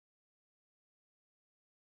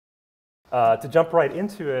To jump right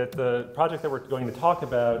into it, the project that we're going to talk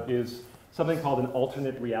about is something called an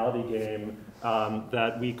alternate reality game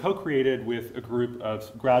that we co-created with a group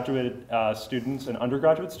of graduate students and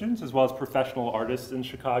undergraduate students, as well as professional artists in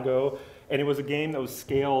Chicago. And it was a game that was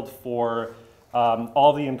scaled for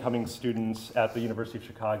all the incoming students at the University of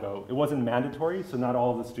Chicago. It wasn't mandatory, so not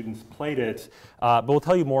all of the students played it, but we'll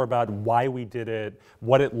tell you more about why we did it,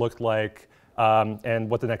 what it looked like, and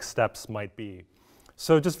what the next steps might be.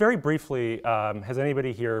 So just very briefly, has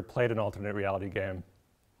anybody here played an alternate reality game?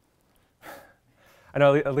 I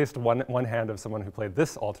know at least one hand of someone who played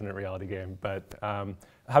this alternate reality game, but how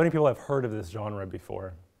many people have heard of this genre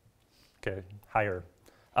before? Okay, higher.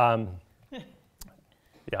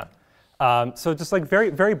 Yeah. So just like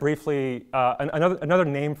very briefly, another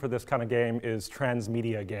name for this kind of game is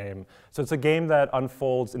transmedia game. So it's a game that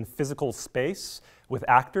unfolds in physical space with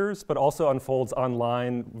actors, but also unfolds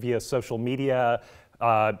online via social media,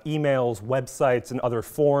 emails, websites, and other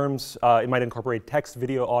forms. It might incorporate text,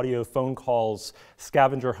 video, audio, phone calls,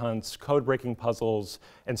 scavenger hunts, code-breaking puzzles,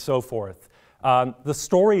 and so forth. The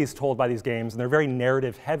stories told by these games, and they're very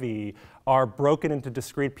narrative-heavy, are broken into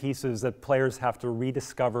discrete pieces that players have to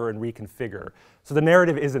rediscover and reconfigure. So the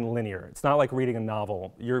narrative isn't linear. It's not like reading a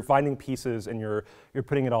novel. You're finding pieces and you're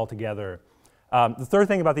putting it all together. The third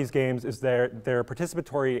thing about these games is they're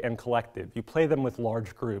participatory and collective. You play them with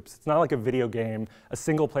large groups. It's not like a video game, a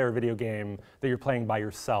single-player video game that you're playing by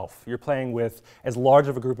yourself. You're playing with as large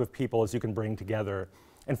of a group of people as you can bring together.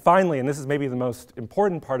 And finally, and this is maybe the most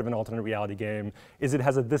important part of an alternate reality game, is it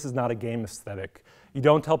has a "this is not a game" aesthetic. You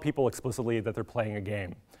don't tell people explicitly that they're playing a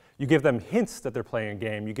game. You give them hints that they're playing a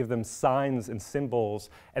game. You give them signs and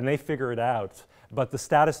symbols, and they figure it out. But the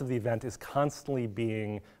status of the event is constantly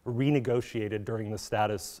being renegotiated during the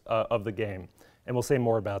status of the game. And we'll say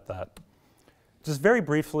more about that. Just very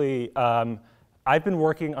briefly, I've been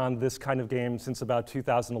working on this kind of game since about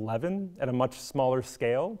 2011 at a much smaller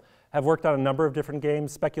scale. I've worked on a number of different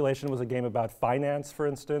games. Speculation was a game about finance, for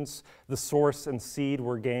instance. The Source and Seed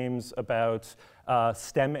were games about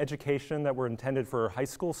STEM education that were intended for high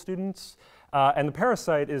school students. And The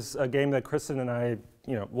Parasite is a game that Kristen and I,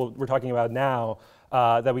 we're talking about now,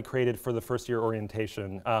 that we created for the first year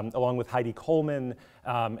orientation, along with Heidi Coleman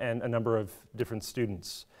and a number of different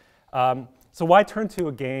students. So why turn to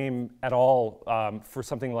a game at all for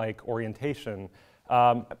something like orientation?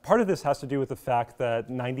 Part of this has to do with the fact that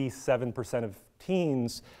 97% of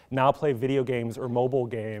teens now play video games or mobile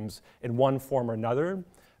games in one form or another.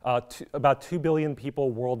 About 2 billion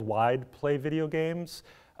people worldwide play video games.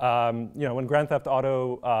 When Grand Theft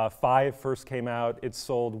Auto 5 first came out, it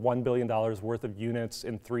sold $1 billion worth of units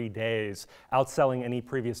in 3 days, outselling any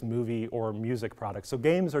previous movie or music product. So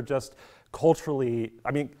games are just culturally,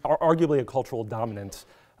 arguably a cultural dominant.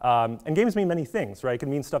 And games mean many things, right? It can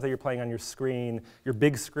mean stuff that you're playing on your screen, your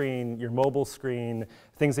big screen, your mobile screen,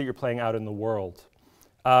 things that you're playing out in the world.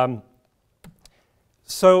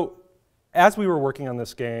 So as we were working on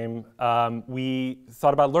this game, we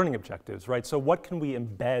thought about learning objectives, right? So what can we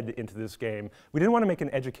embed into this game? We didn't want to make an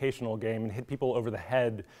educational game and hit people over the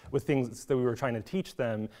head with things that we were trying to teach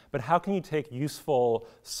them, but how can you take useful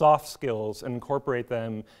soft skills and incorporate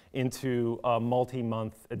them into a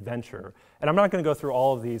multi-month adventure? And I'm not going to go through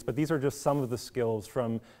all of these, but these are just some of the skills,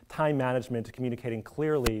 from time management to communicating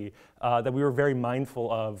clearly, that we were very mindful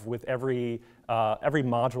of with every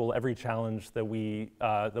module, every challenge that we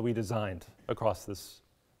designed across this.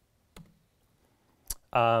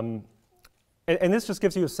 And this just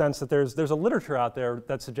gives you a sense that there's a literature out there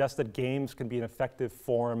that suggests that games can be an effective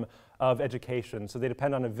form of education. So they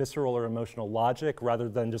depend on a visceral or emotional logic rather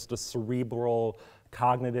than just a cerebral,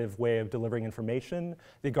 cognitive way of delivering information.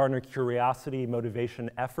 They garner curiosity, motivation,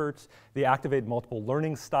 effort. They activate multiple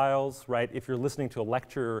learning styles, right? If you're listening to a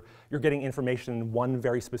lecture, you're getting information in one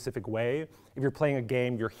very specific way. If you're playing a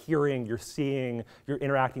game, you're hearing, you're seeing, you're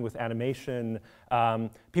interacting with animation.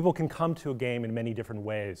 People can come to a game in many different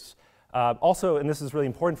ways. Also, and this is really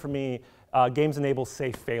important for me, games enable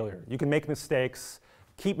safe failure. You can make mistakes,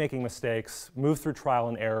 keep making mistakes, move through trial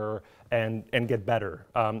and error, and get better.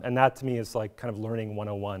 And that, to me, is like kind of learning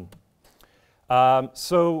 101.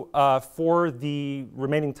 For the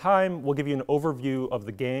remaining time, we'll give you an overview of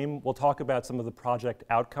the game. We'll talk about some of the project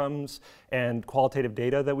outcomes and qualitative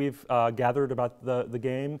data that we've gathered about the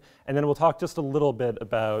game. And then we'll talk just a little bit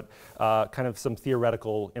about kind of some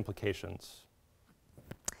theoretical implications.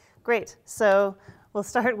 Great. So we'll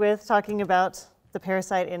start with talking about The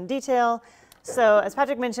Parasite in detail. So as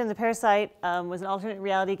Patrick mentioned, The Parasite was an alternate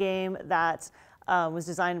reality game that was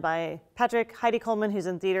designed by Patrick, Heidi Coleman, who's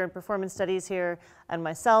in theater and performance studies here, and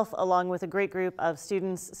myself, along with a great group of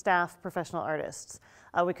students, staff, professional artists.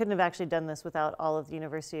 We couldn't have actually done this without all of the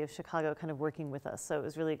University of Chicago kind of working with us, so it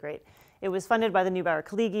was really great. It was funded by the Neubauer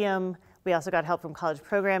Collegium. We also got help from college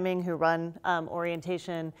programming, who run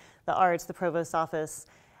orientation, the arts, the provost's office.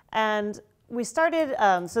 And we started,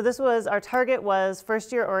 so this was, our target was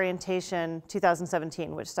first year orientation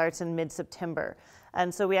 2017, which starts in mid-September.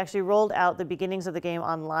 And so we actually rolled out the beginnings of the game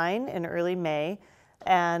online in early May,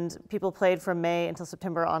 and people played from May until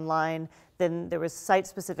September online. Then there was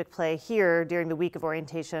site-specific play here during the week of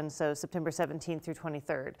orientation, so September 17th through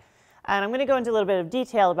 23rd. And I'm going to go into a little bit of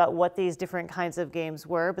detail about what these different kinds of games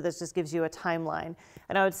were, but this just gives you a timeline.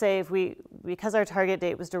 And I would say because our target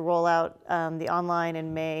date was to roll out the online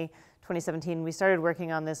in May 2017, we started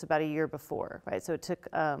working on this about a year before, right? So it took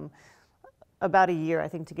about a year, I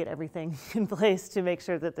think, to get everything in place to make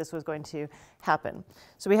sure that this was going to happen.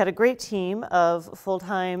 So we had a great team of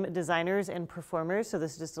full-time designers and performers. So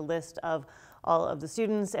this is just a list of all of the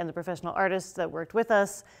students and the professional artists that worked with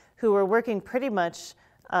us, who were working pretty much,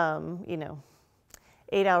 8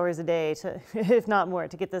 hours a day, if not more,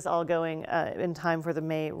 to get this all going in time for the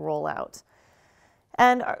May rollout.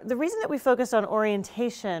 And the reason that we focused on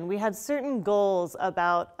orientation, we had certain goals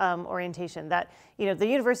about orientation, that the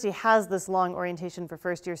university has this long orientation for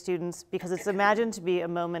first year students because it's imagined to be a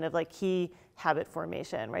moment of key habit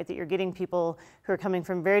formation, right? That you're getting people who are coming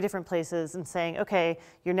from very different places and saying, okay,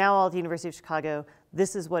 you're now all at the University of Chicago.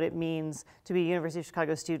 This is what it means to be a University of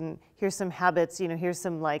Chicago student. Here's some habits, here's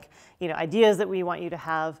some ideas that we want you to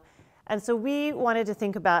have. And so we wanted to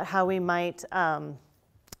think about how we might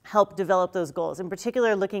help develop those goals, in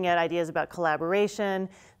particular looking at ideas about collaboration,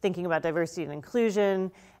 thinking about diversity and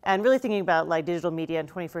inclusion, and really thinking about digital media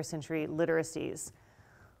and 21st century literacies.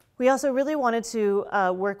 We also really wanted to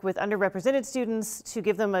work with underrepresented students to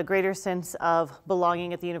give them a greater sense of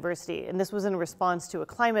belonging at the university. And this was in response to a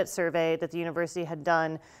climate survey that the university had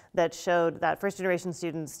done that showed that first generation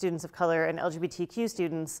students, students of color, and LGBTQ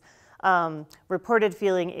students reported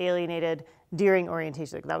feeling alienated during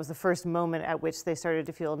orientation. That was the first moment at which they started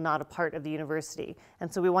to feel not a part of the university.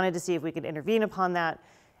 And so we wanted to see if we could intervene upon that.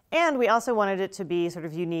 And we also wanted it to be sort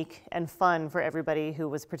of unique and fun for everybody who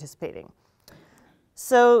was participating.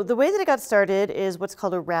 So the way that it got started is what's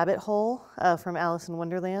called a rabbit hole from Alice in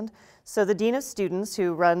Wonderland. So the Dean of Students,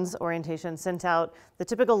 who runs orientation, sent out the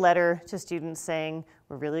typical letter to students saying,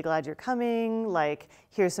 we're really glad you're coming,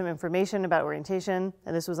 here's some information about orientation.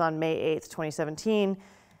 And this was on May 8th, 2017.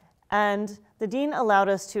 And the dean allowed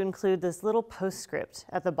us to include this little postscript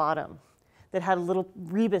at the bottom that had a little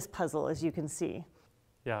rebus puzzle, as you can see.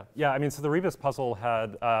 Yeah. I mean, so the rebus puzzle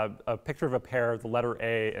had a picture of a pair, the letter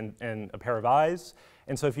A, and a pair of eyes.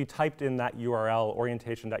 And so if you typed in that URL,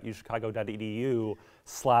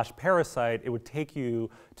 orientation.uchicago.edu/parasite, it would take you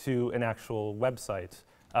to an actual website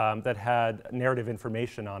that had narrative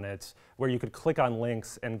information on it, where you could click on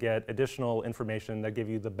links and get additional information that give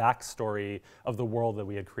you the backstory of the world that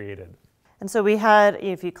we had created. And so we had,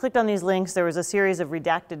 if you clicked on these links, there was a series of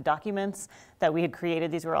redacted documents that we had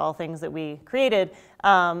created. These were all things that we created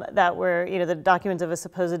that were, the documents of a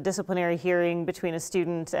supposed disciplinary hearing between a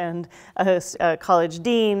student and a college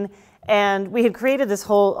dean. And we had created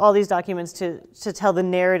all these documents to tell the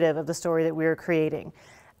narrative of the story that we were creating.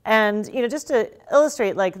 And just to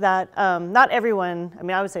illustrate that, not everyone,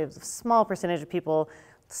 I would say a small percentage of people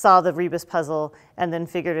saw the rebus puzzle and then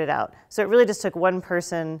figured it out. So it really just took one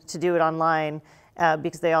person to do it online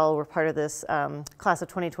because they all were part of this Class of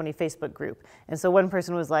 2020 Facebook group. And so one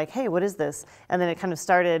person was like, hey, what is this? And then it kind of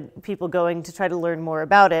started people going to try to learn more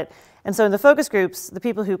about it. And so in the focus groups, the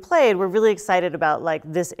people who played were really excited about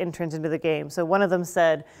this entrance into the game. So one of them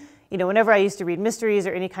said, whenever I used to read mysteries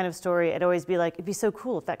or any kind of story, I'd always be like, it'd be so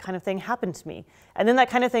cool if that kind of thing happened to me. And then that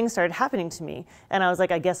kind of thing started happening to me. And I was like,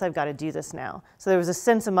 I guess I've got to do this now. So there was a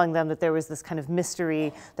sense among them that there was this kind of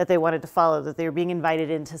mystery that they wanted to follow, that they were being invited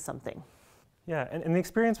into something. Yeah, and the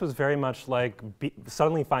experience was very much like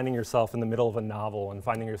suddenly finding yourself in the middle of a novel and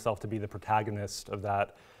finding yourself to be the protagonist of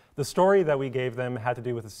that. The story that we gave them had to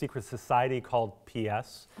do with a secret society called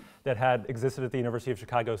PS that had existed at the University of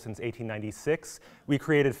Chicago since 1896. We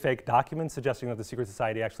created fake documents suggesting that the secret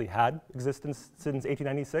society actually had existed since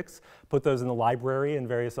 1896, put those in the library and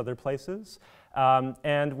various other places.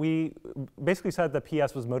 And we basically said that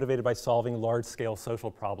PS was motivated by solving large-scale social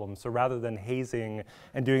problems. So rather than hazing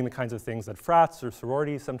and doing the kinds of things that frats or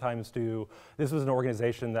sororities sometimes do, this was an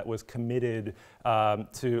organization that was committed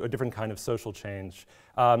to a different kind of social change.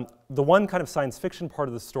 The one kind of science fiction part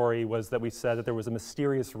of the story was that we said that there was a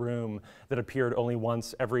mysterious room that appeared only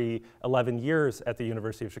once every 11 years at the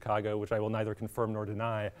University of Chicago, which I will neither confirm nor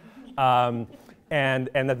deny. And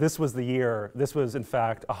that this was the year, this was in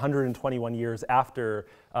fact 121 years after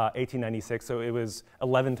 1896, so it was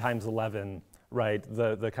 11 times 11, right,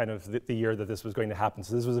 the kind of the year that this was going to happen.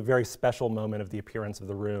 So this was a very special moment of the appearance of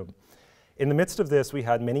the room. In the midst of this, we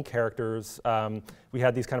had many characters. We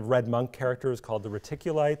had these kind of red monk characters called the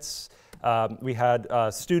Reticulites. We had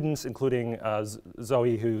students, including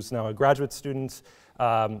Zoe, who's now a graduate student,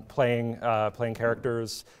 playing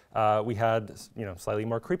characters. We had, slightly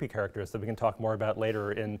more creepy characters that we can talk more about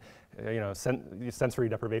later in, sensory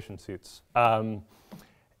deprivation suits.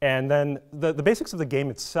 And then the basics of the game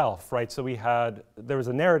itself, right? So there was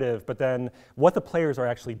a narrative, but then what the players are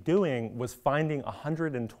actually doing was finding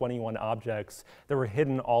 121 objects that were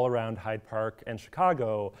hidden all around Hyde Park and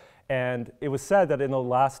Chicago. And it was said that in the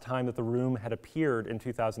last time that the room had appeared in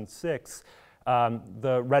 2006,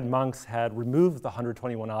 the Red Monks had removed the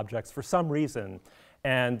 121 objects for some reason,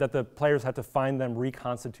 and that the players had to find them,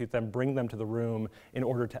 reconstitute them, bring them to the room in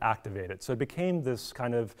order to activate it. So it became this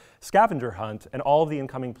kind of scavenger hunt, and all of the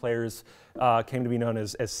incoming players came to be known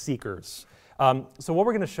as seekers. So what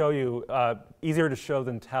we're going to show you, easier to show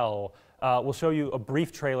than tell, we'll show you a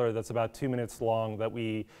brief trailer that's about 2 minutes long that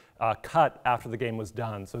we cut after the game was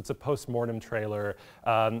done. So it's a post-mortem trailer,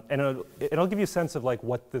 and it'll give you a sense of like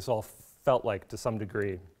what this all felt like to some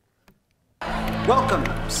degree. Welcome,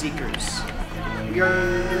 seekers. We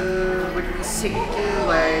are Sexuality.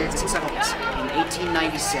 In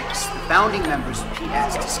 1896, the founding members of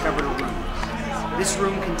PS discovered a room. This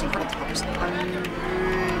room contained 121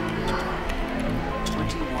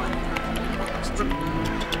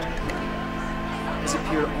 has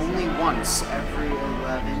appeared only once every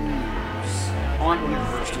 11 years on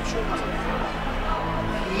University of Chicago.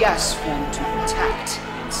 PS formed to protect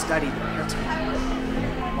and study the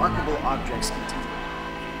remarkable objects contained.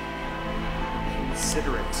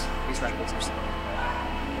 Consider it. These records are simple.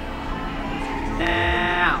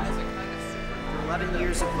 Now, 11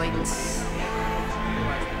 years of latency.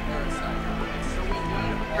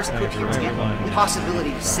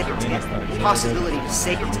 Possibility to save yourselves.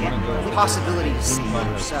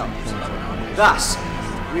 Thus,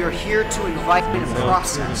 we are here to invite in a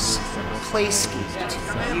process,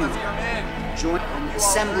 playscape you. Join an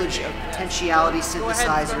assemblage of potentiality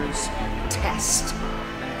synthesizers, test,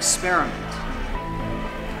 and experiment.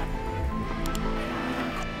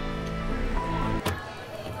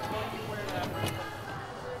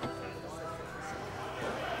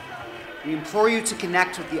 We implore you to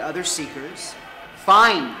connect with the other seekers,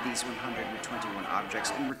 find these 121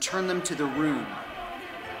 objects, and return them to the room.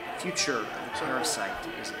 The future of the parasite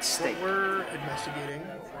is at stake. What we're investigating,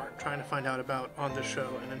 or trying to find out about on this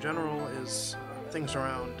show, and in general, is things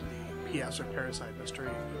around the PS or parasite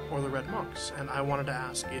mystery, or the Red Monks. And I wanted to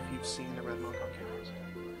ask if you've seen the Red Monk on cameras.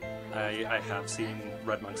 I have seen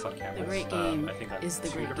Red Monks on cameras. The great game I think is the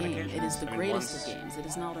great game. It is the greatest of games. It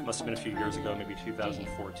is not an must have been a few years ago, maybe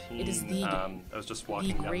 2014. It is the game. I was just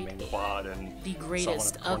walking down the main quad and the saw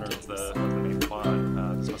greatest one of of the main quad.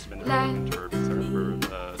 This must have been the winter, because I remember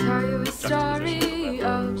the juxtaposition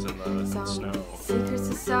of the and the snow. Secret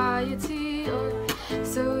society, or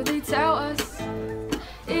so they tell us.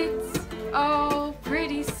 It's all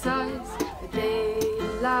pretty sus, but they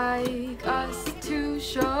like us to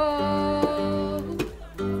show.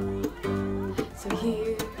 So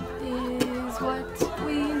here is what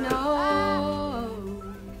we know.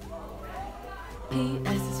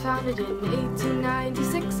 PS is founded in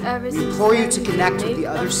 1896. We implore you to connect with the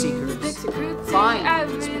other seekers, find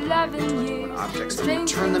these 11 objects, and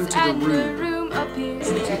return them to the room. The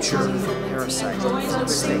future of the parasite is at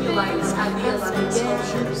stake.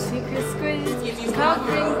 Secret squids,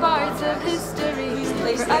 covering parts of history. For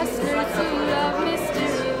us nerds who love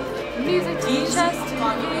mystery, music teaches us to read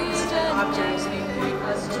objects may point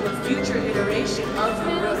us to a future iteration of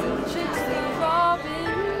the room.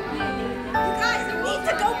 You guys, you need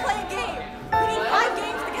to go play a game. We need 5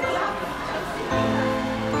 games to get the object.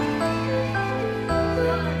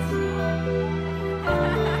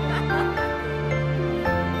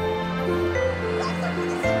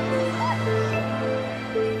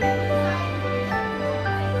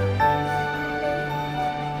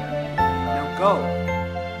 Go.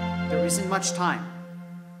 There isn't much time.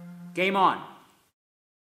 Game on.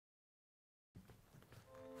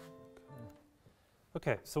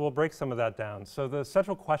 Okay, so we'll break some of that down. So the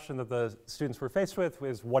central question that the students were faced with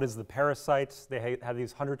was, what is the parasite? They had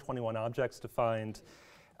these 121 objects to find.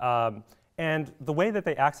 And the way that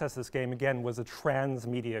they accessed this game, again, was a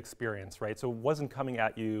transmedia experience, right? So it wasn't coming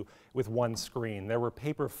at you with one screen. There were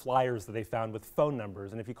paper flyers that they found with phone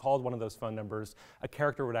numbers, and if you called one of those phone numbers, a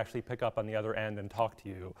character would actually pick up on the other end and talk to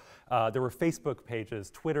you. There were Facebook pages,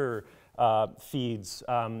 Twitter feeds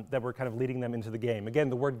that were kind of leading them into the game. Again,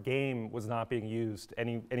 the word game was not being used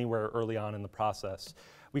anywhere early on in the process.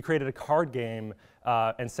 We created a card game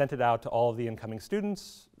and sent it out to all of the incoming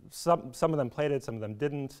students. Some of them played it, some of them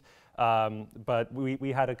didn't. But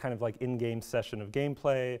we had a kind of like in-game session of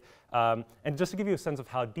gameplay. And just to give you a sense of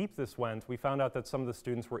how deep this went, we found out that some of the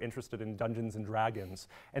students were interested in Dungeons and Dragons.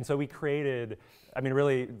 And so we created, I mean,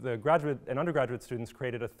 really, the graduate and undergraduate students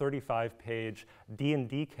created a 35-page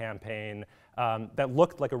D&D campaign that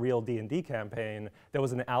looked like a real D&D campaign that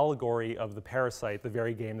was an allegory of the Parasite, the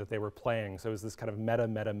very game that they were playing. So it was this kind of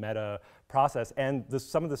meta process. And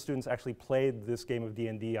some of the students actually played this game of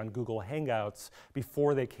D&D on Google Hangouts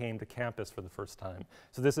before they came to campus for the first time.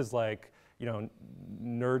 So this is like, you know,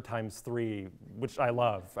 nerd times 3, which I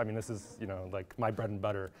love. I mean, this is, you know, like my bread and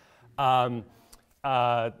butter.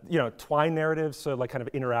 You know, twine narratives, so like kind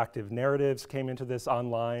of interactive narratives came into this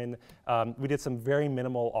online. We did some very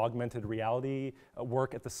minimal augmented reality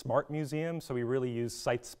work at the Smart Museum, so we really used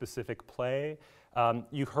site-specific play.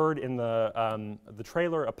 You heard in the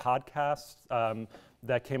trailer a podcast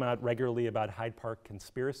that came out regularly about Hyde Park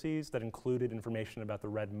conspiracies that included information about the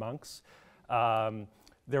Red Monks.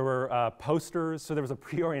 There were posters, so there was a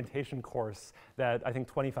pre-orientation course that I think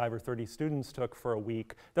 25 or 30 students took for a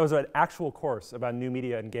week. That was an actual course about new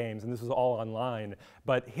media and games, and this was all online.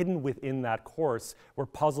 But hidden within that course were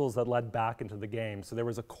puzzles that led back into the game. So there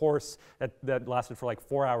was a course that lasted for like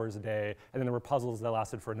 4 hours a day, and then there were puzzles that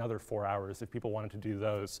lasted for another 4 hours if people wanted to do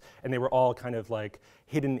those. And they were all kind of like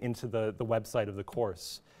hidden into the website of the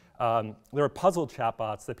course. There were puzzle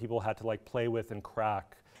chatbots that people had to like play with and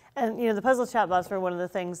crack. And you know, the puzzle chatbots were one of the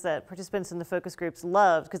things that participants in the focus groups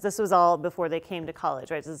loved, because this was all before they came to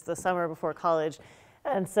college, right? This is the summer before college.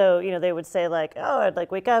 And so, you know, they would say like, oh, I'd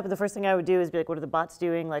like wake up, and the first thing I would do is be like, what are the bots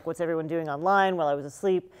doing? Like, what's everyone doing online while I was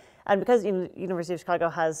asleep? And because University of Chicago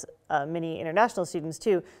has many international students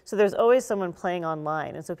too, so there's always someone playing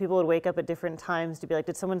online. And so people would wake up at different times to be like,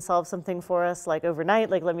 did someone solve something for us like overnight?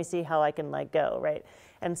 Like, let me see how I can like go, right?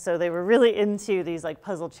 And so they were really into these like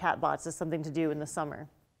puzzle chatbots as something to do in the summer.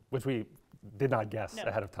 Which we did not guess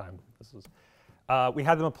ahead of time. This was, we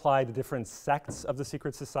had them apply to different sects of the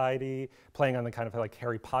secret society, playing on the kind of like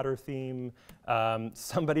Harry Potter theme.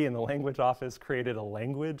 Somebody in the language office created a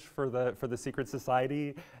language for the secret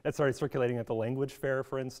society that started circulating at the language fair,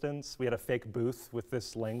 for instance. We had a fake booth with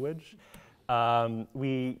this language.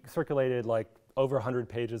 We circulated like over 100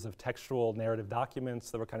 pages of textual narrative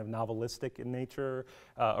documents that were kind of novelistic in nature,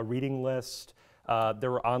 a reading list.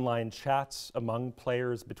 There were online chats among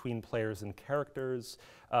players, between players and characters.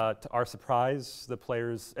 To our surprise, the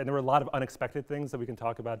players, and there were a lot of unexpected things that we can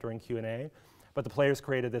talk about during Q&A, but the players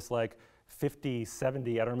created this like 50,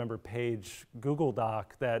 70, I don't remember, page Google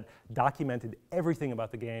Doc that documented everything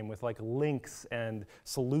about the game with like links and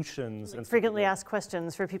solutions. And frequently asked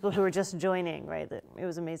questions for people who were just joining, right? It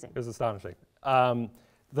was amazing. It was astonishing.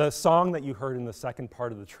 The song that you heard in the second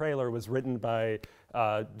part of the trailer was written by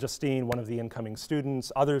Justine, one of the incoming students.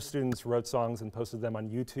 Other students wrote songs and posted them on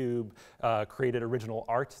YouTube, created original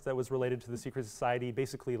art that was related to the secret society,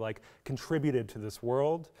 basically like contributed to this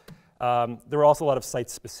world. There were also a lot of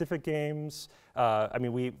site-specific games. I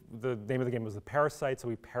mean, the name of the game was The Parasite, so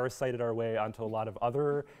we parasited our way onto a lot of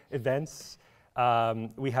other events.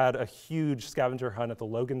 We had a huge scavenger hunt at the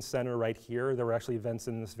Logan Center right here. There were actually events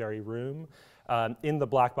in this very room. In the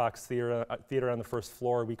Black Box Theater on the first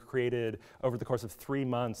floor, we created, over the course of 3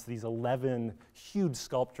 months, these 11 huge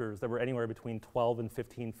sculptures that were anywhere between 12 and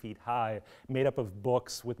 15 feet high, made up of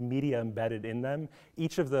books with media embedded in them.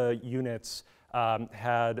 Each of the units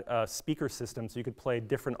had a speaker system, so you could play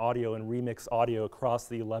different audio and remix audio across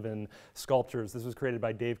the 11 sculptures. This was created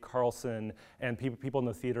by Dave Carlson and people in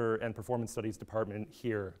the Theater and Performance Studies department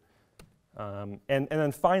here. And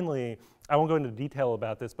then finally, I won't go into detail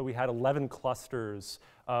about this, but we had 11 clusters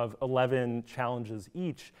of 11 challenges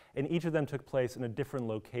each, and each of them took place in a different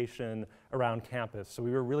location around campus. So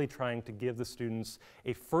we were really trying to give the students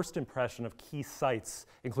a first impression of key sites,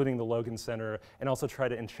 including the Logan Center, and also try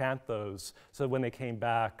to enchant those so when they came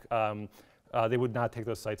back, they would not take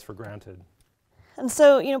those sites for granted. And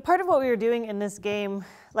so, part of what we were doing in this game,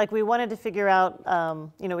 like we wanted to figure out,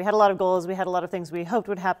 we had a lot of goals, we had a lot of things we hoped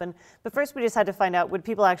would happen, but first we just had to find out, would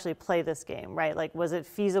people actually play this game, right? Like, was it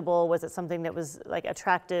feasible? Was it something that was like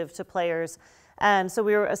attractive to players? And so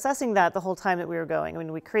we were assessing that the whole time that we were going. I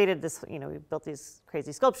mean, we created this, we built these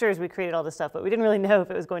crazy sculptures, we created all this stuff, but we didn't really know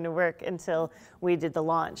if it was going to work until we did the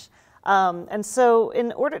launch. And so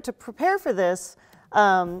in order to prepare for this,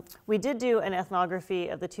 we did do an ethnography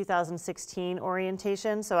of the 2016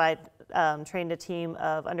 orientation. So I trained a team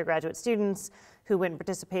of undergraduate students who went and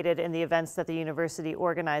participated in the events that the university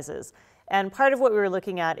organizes. And part of what we were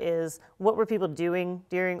looking at is what were people doing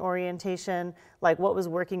during orientation, like what was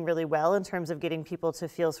working really well in terms of getting people to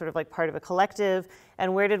feel sort of like part of a collective,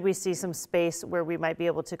 and where did we see some space where we might be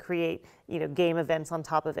able to create, game events on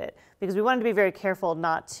top of it. Because we wanted to be very careful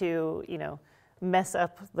not to, mess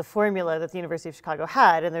up the formula that the University of Chicago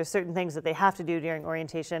had, and there's certain things that they have to do during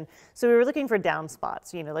orientation. So we were looking for down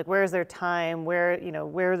spots, like where is their time, where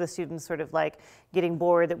are the students sort of like getting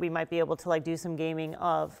bored that we might be able to like do some gaming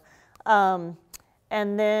of. And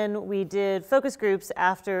then we did focus groups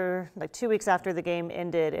after, like 2 weeks after the game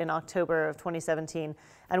ended in October of 2017,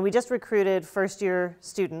 and we just recruited first-year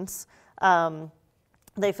students.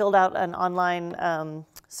 They filled out an online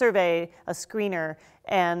survey, a screener,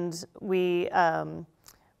 and we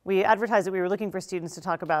advertised that we were looking for students to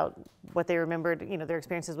talk about what they remembered, their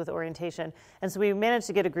experiences with orientation. And so we managed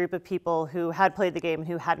to get a group of people who had played the game and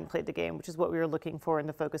who hadn't played the game, which is what we were looking for in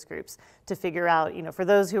the focus groups, to figure out, for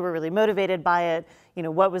those who were really motivated by it,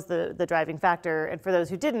 what was the driving factor, and for those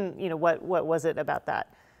who didn't, what was it about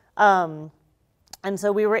that. And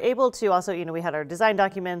so we were able to also, we had our design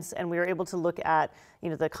documents, and we were able to look at,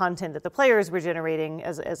 the content that the players were generating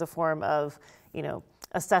as a form of,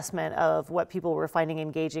 assessment of what people were finding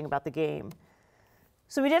engaging about the game.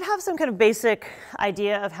 So we did have some kind of basic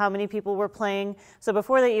idea of how many people were playing. So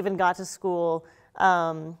before they even got to school,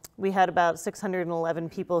 we had about 611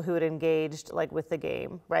 people who had engaged with the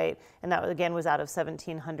game, right? And that again was out of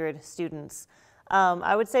 1,700 students.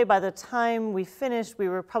 I would say by the time we finished, we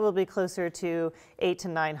were probably closer to 800 to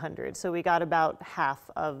 900. So we got about half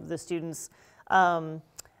of the students.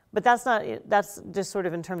 But that's just sort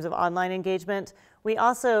of in terms of online engagement. We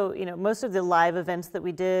also, most of the live events that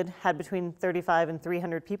we did had between 35 and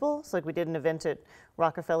 300 people. So we did an event at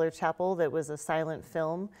Rockefeller Chapel that was a silent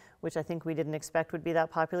film, which I think we didn't expect would be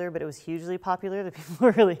that popular, but it was hugely popular. The people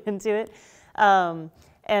were really into it.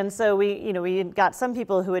 And so we got some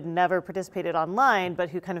people who had never participated online,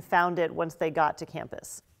 but who kind of found it once they got to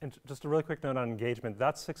campus. And just a really quick note on engagement,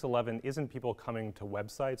 that 611 isn't people coming to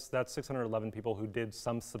websites, that's 611 people who did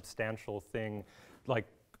some substantial thing, like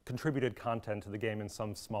contributed content to the game in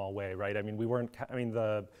some small way, right? I mean,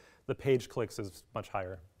 the page clicks is much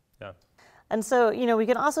higher, yeah. And so, we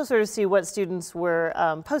can also sort of see what students were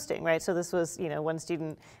posting, right? So this was, one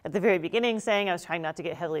student at the very beginning saying, I was trying not to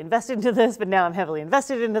get heavily invested into this, but now I'm heavily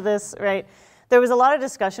invested into this, right? There was a lot of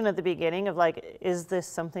discussion at the beginning of is this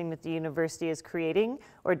something that the university is creating,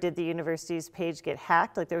 or did the university's page get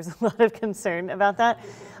hacked? There was a lot of concern about that.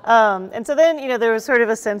 And so then, there was sort of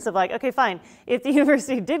a sense of okay, fine, if the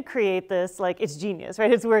university did create this, it's genius,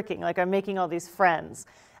 right? It's working, I'm making all these friends.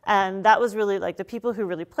 And that was really the people who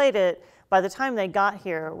really played it, by the time they got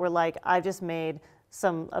here, were I've just made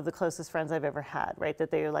some of the closest friends I've ever had, right? That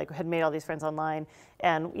they had made all these friends online.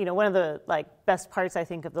 And one of the best parts I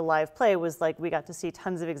think of the live play was we got to see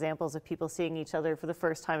tons of examples of people seeing each other for the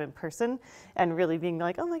first time in person and really being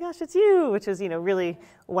oh my gosh, it's you, which is really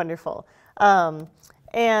wonderful. And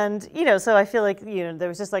so I feel there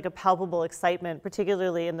was just a palpable excitement,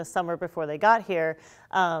 particularly in the summer before they got here,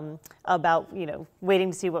 about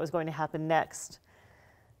waiting to see what was going to happen next.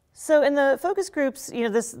 So in the focus groups,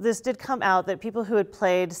 this did come out that people who had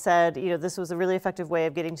played said, this was a really effective way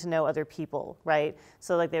of getting to know other people, right?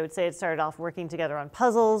 So they would say it started off working together on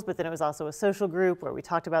puzzles, but then it was also a social group where we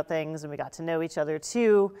talked about things and we got to know each other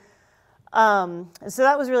too. And so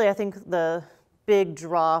that was really, I think, the big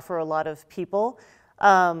draw for a lot of people.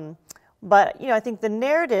 But I think the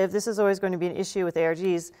narrative, this is always going to be an issue with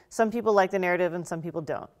ARGs. Some people like the narrative and some people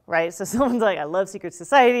don't, right? So someone's I love secret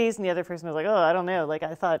societies, and the other person was oh, I don't know. I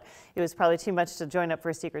thought it was probably too much to join up for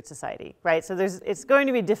a secret society, right? So it's going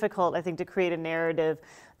to be difficult, I think, to create a narrative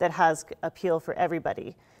that has appeal for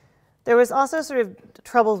everybody. There was also sort of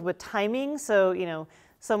troubles with timing. So,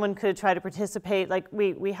 someone could try to participate.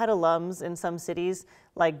 We had alums in some cities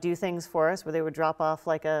do things for us where they would drop off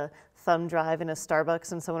a thumb drive in a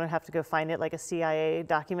Starbucks and someone would have to go find it, a CIA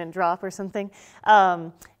document drop or something.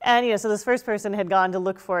 And so this first person had gone to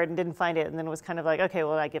look for it and didn't find it, and then was kind of okay,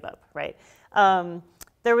 well, I give up, right?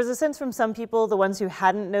 There was a sense from some people, the ones who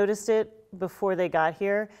hadn't noticed it, before they got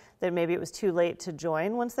here that maybe it was too late to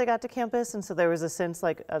join once they got to campus, and so there was a sense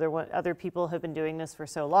like other people have been doing this for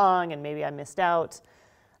so long, and maybe I missed out.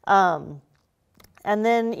 And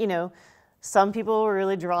then, you know, some people were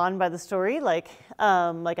really drawn by the story, like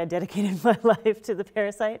I dedicated my life to the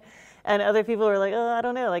parasite, and other people were like, oh, I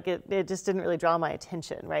don't know, like it just didn't really draw my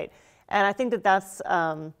attention, right? And I think that that's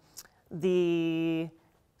the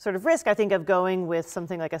sort of risk, I think, of going with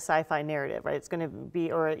something like a sci-fi narrative, right? It's going to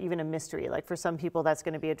be, or even a mystery. Like for some people, that's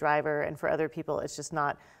going to be a driver, and for other people, it's just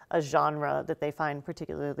not a genre that they find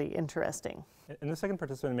particularly interesting. And the second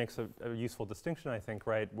participant makes a useful distinction, I think,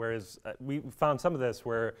 right? Whereas we found some of this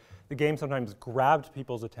where the game sometimes grabbed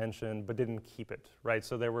people's attention but didn't keep it, right?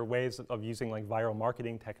 So there were ways of using like viral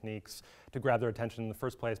marketing techniques to grab their attention in the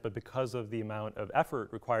first place, but because of the amount of effort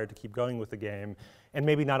required to keep going with the game, and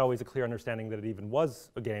maybe not always a clear understanding that it even was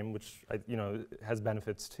a game, which you know has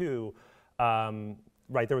benefits too,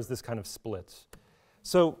 right? There was this kind of split.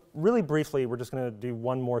 So really briefly, we're just going to do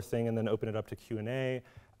one more thing and then open it up to Q&A.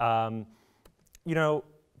 You know,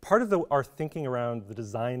 part of our thinking around the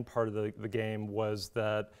design part of the game was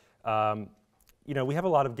that, you know, we have a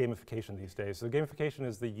lot of gamification these days. So gamification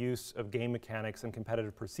is the use of game mechanics and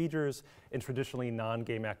competitive procedures in traditionally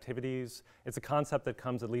non-game activities. It's a concept that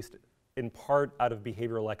comes at least in part out of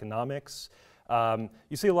behavioral economics.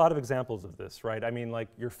 You see a lot of examples of this, right? I mean, like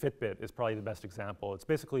your Fitbit is probably the best example. It's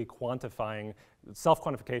basically quantifying,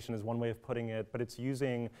 self-quantification is one way of putting it, but it's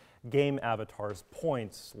using game avatars,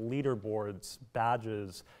 points, leaderboards,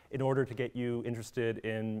 badges, in order to get you interested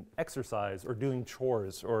in exercise or doing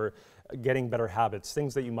chores or getting better habits,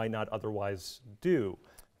 things that you might not otherwise do.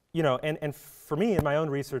 You know, and for me, in my own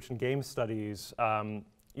research in game studies,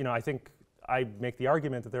 you know, I think I make the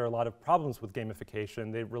argument that there are a lot of problems with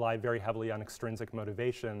gamification. They rely very heavily on extrinsic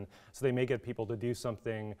motivation, so they may get people to do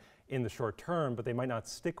something in the short term, but they might not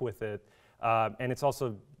stick with it. And it's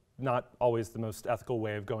also not always the most ethical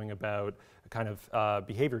way of going about kind of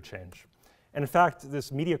behavior change. And in fact,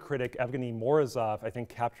 this media critic, Evgeny Morozov, I think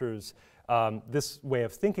captures this way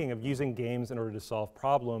of thinking of using games in order to solve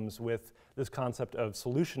problems with this concept of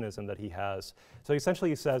solutionism that he has. So essentially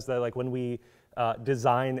he says that like when we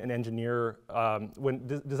design and engineer, when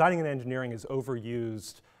designing and engineering is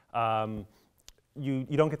overused,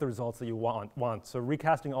 you don't get the results that you want. So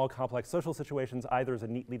recasting all complex social situations either as a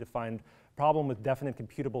neatly defined problem with definite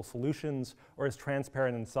computable solutions or as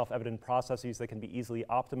transparent and self-evident processes that can be easily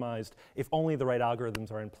optimized if only the right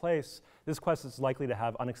algorithms are in place, this quest is likely to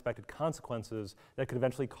have unexpected consequences that could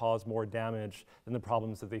eventually cause more damage than the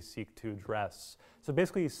problems that they seek to address. So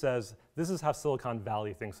basically he says, this is how Silicon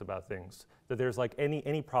Valley thinks about things, that there's like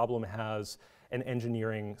any problem has an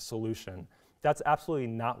engineering solution. That's absolutely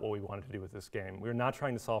not what we wanted to do with this game. We were not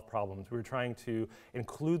trying to solve problems. We were trying to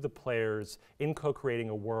include the players in co-creating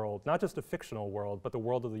a world, not just a fictional world, but the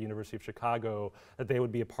world of the University of Chicago that they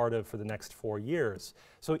would be a part of for the next 4 years.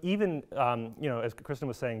 So even, you know, as Kristen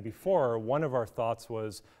was saying before, one of our thoughts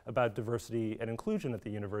was about diversity and inclusion at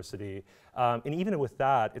the university. And even with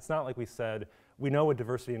that, it's not like we said, we know what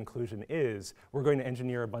diversity and inclusion is, we're going to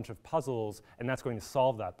engineer a bunch of puzzles, and that's going to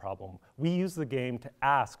solve that problem. We use the game to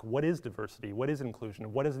ask, what is diversity? What is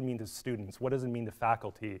inclusion? What does it mean to students? What does it mean to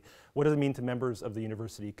faculty? What does it mean to members of the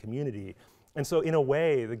university community? And so in a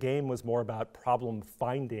way, the game was more about problem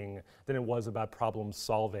finding than it was about problem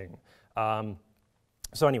solving.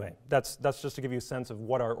 So anyway, that's just to give you a sense of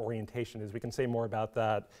what our orientation is. We can say more about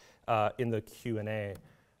that in the Q&A.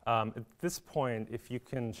 At this point, if you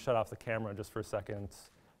can shut off the camera just for a second,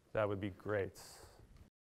 that would be great. So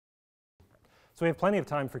we have plenty of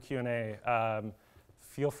time for Q&A.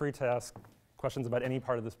 Feel free to ask questions about any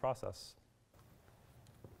part of this process.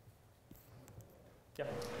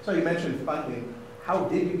 Yep. So you mentioned funding. How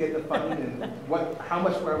did you get the funding, and how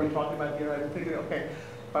much are we talking about here? I'm thinking, okay,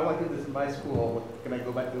 if I want to do this in my school, what can I go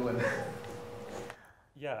about doing?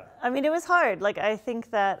 Yeah. I mean, it was hard. Like, I think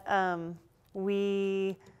that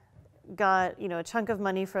we got, you know, a chunk of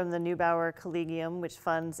money from the Neubauer Collegium, which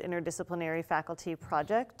funds interdisciplinary faculty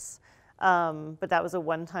projects, but that was a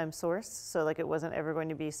one-time source, so like it wasn't ever going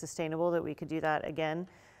to be sustainable that we could do that again.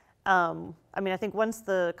 I mean, I think once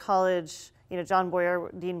the college, you know,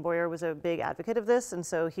 Dean Boyer was a big advocate of this, and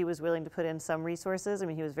so he was willing to put in some resources. I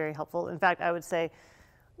mean, he was very helpful. In fact, I would say,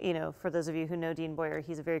 you know, for those of you who know Dean Boyer,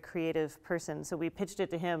 he's a very creative person. So we pitched it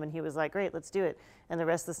to him, and he was like, great, let's do it. And the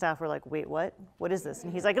rest of the staff were like, wait, what? What is this?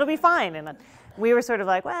 And he's like, it'll be fine. And we were sort of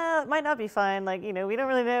like, well, it might not be fine. Like, you know, we don't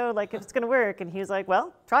really know like if it's going to work. And he was like,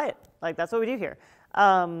 well, try it. Like, that's what we do here.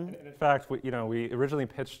 And in fact, we originally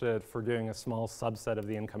pitched it for doing a small subset of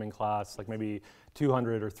the incoming class, like maybe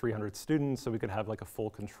 200 or 300 students, so we could have like a full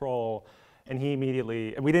control. And he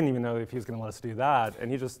immediately, and we didn't even know if he was going to let us do that.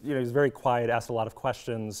 And he just, he was very quiet, asked a lot of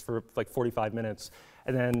questions for like 45 minutes.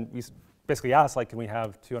 And then we basically asked, like, can we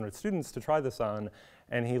have 200 students to try this on?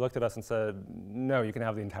 And he looked at us and said, no, you can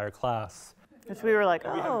have the entire class. Which we were like,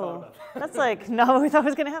 oh, that's like not what we thought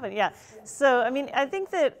was going to happen. Yeah. So, I mean, I think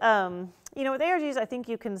that, with ARGs, I think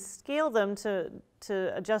you can scale them to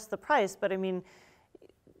adjust the price. But I mean,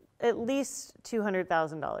 at least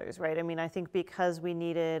 $200,000, right? I mean, I think because we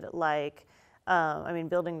needed like,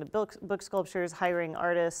 building the book sculptures, hiring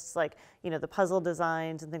artists, like, the puzzle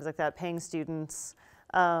designs and things like that, paying students.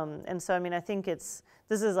 And so, I mean, I think this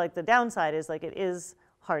is like the downside is like it is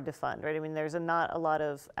hard to fund, right? I mean, there's not a lot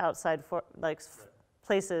of outside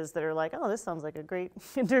places that are like, oh, this sounds like a great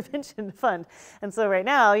intervention to fund. And so right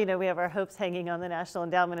now, we have our hopes hanging on the National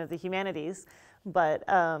Endowment of the Humanities. But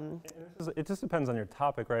it just depends on your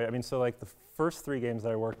topic, right? I mean, so like the first 3 games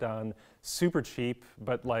that I worked on, super cheap,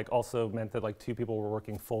 but like also meant that like 2 people were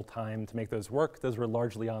working full time to make those work. Those were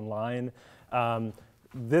largely online.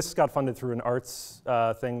 This got funded through an arts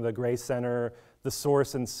thing, the Gray Center. The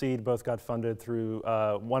Source and Seed both got funded through,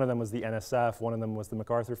 one of them was the NSF, one of them was the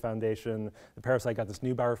MacArthur Foundation. The Parasite got this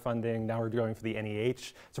Neubauer funding, now we're going for the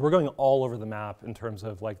NEH. So we're going all over the map in terms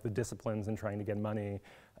of like the disciplines and trying to get money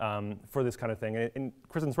for this kind of thing. And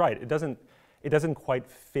Kristen's right, it doesn't quite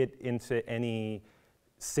fit into any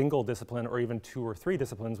single discipline or even 2 or 3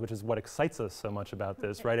 disciplines, which is what excites us so much about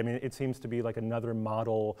this, right? I mean, it seems to be like another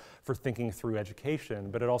model for thinking through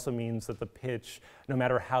education, but it also means that the pitch, no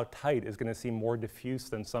matter how tight, is going to seem more diffuse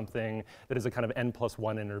than something that is a kind of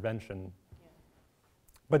N+1 intervention. Yeah.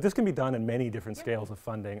 But this can be done in many different scales of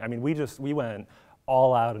funding. I mean, we went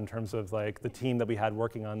all out in terms of like the team that we had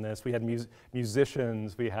working on this. We had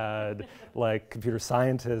musicians, we had like computer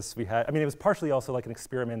scientists, I mean, it was partially also like an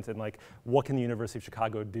experiment in like, what can the University of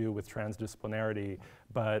Chicago do with transdisciplinarity?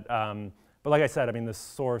 But like I said, I mean, the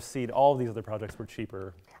Source, Seed, all of these other projects were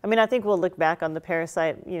cheaper. I mean, I think we'll look back on the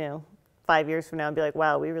Parasite, 5 years from now and be like,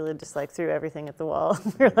 wow, we really just like threw everything at the wall.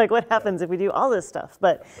 We're like, what happens if we do all this stuff?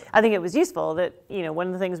 But I think it was useful that, one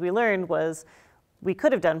of the things we learned was we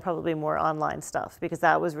could have done probably more online stuff, because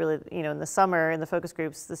that was really, in the summer, in the focus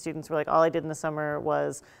groups, the students were like, all I did in the summer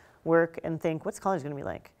was work and think, what's college gonna be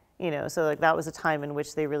like? So like that was a time in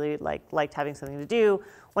which they really liked having something to do.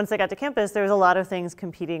 Once they got to campus, there was a lot of things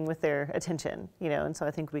competing with their attention, and so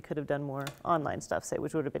I think we could have done more online stuff, say,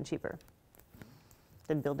 which would have been cheaper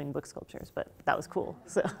than building book sculptures, but that was cool,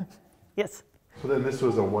 so, yes. So then this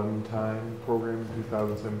was a one-time program in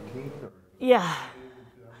 2017? Or? Yeah.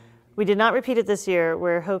 We did not repeat it this year.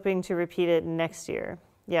 We're hoping to repeat it next year.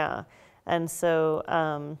 Yeah. And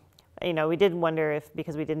so, we did wonder if,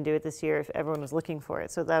 because we didn't do it this year, if everyone was looking for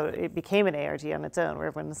it. So that it became an ARG on its own, where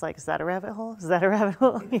everyone was like, is that a rabbit hole? Is that a rabbit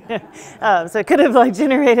hole? So it could have like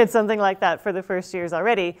generated something like that for the first years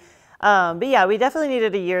already. But yeah, we definitely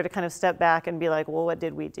needed a year to kind of step back and be like, well, what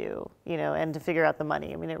did we do? And to figure out the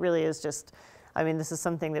money. I mean, it really is just, this is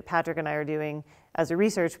something that Patrick and I are doing as a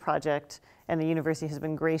research project, and the university has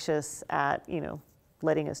been gracious at,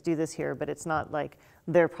 letting us do this here, but it's not like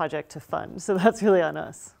their project to fund. So that's really on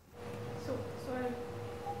us. So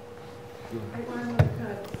I want to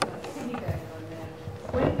kind of piggyback on that.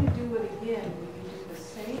 When you do it again, will you do the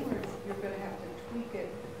same, or you're going to have to tweak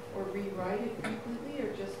it or rewrite it completely,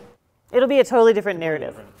 or just? It'll be a totally different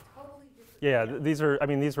narrative. Yeah, these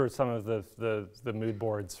were some of the mood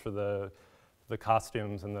boards for the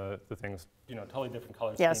costumes and the things, totally different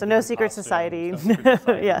colors. Yeah, so no secret society.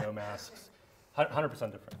 Yeah. No masks. 100%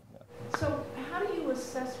 different. Yeah. So how do you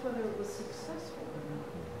assess whether it was successful or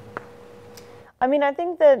not? I mean, I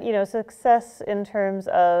think that, success in terms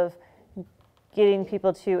of getting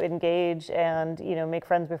people to engage and, make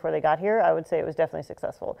friends before they got here, I would say it was definitely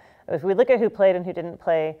successful. If we look at who played and who didn't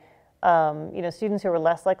play, students who were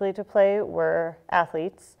less likely to play were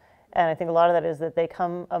athletes. And I think a lot of that is that they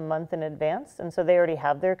come a month in advance, and so they already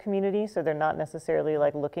have their community, so they're not necessarily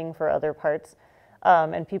like looking for other parts.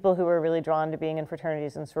 And people who are really drawn to being in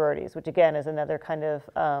fraternities and sororities, which again is another kind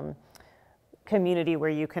of community where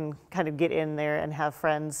you can kind of get in there and have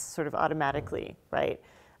friends sort of automatically, right?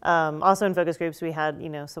 Also in focus groups, we had,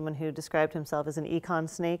 someone who described himself as an econ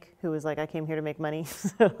snake who was like, I came here to make money.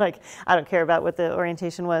 So like, I don't care about what the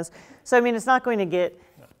orientation was. So, I mean, it's not going to get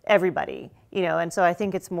everybody, and so I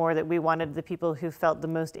think it's more that we wanted the people who felt the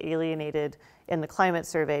most alienated in the climate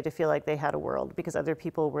survey to feel like they had a world, because other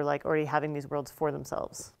people were like already having these worlds for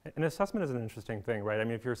themselves. An assessment is an interesting thing, right? I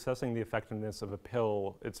mean, if you're assessing the effectiveness of a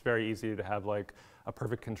pill, it's very easy to have like a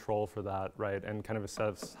perfect control for that, right? And kind of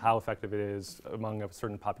assess how effective it is among a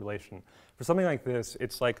certain population. For something like this,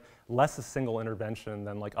 it's like less a single intervention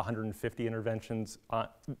than like 150 interventions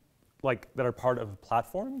that are part of a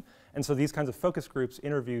platform. And so these kinds of focus groups,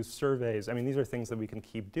 interviews, surveys, I mean, these are things that we can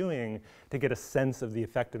keep doing to get a sense of the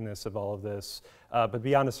effectiveness of all of this. But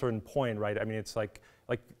beyond a certain point, right? I mean, it's like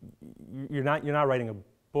you're not writing a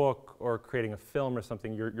book or creating a film or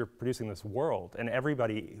something. You're producing this world, and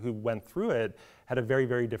everybody who went through it had a very,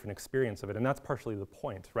 very different experience of it, and that's partially the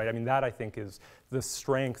point, right? I mean, that I think is the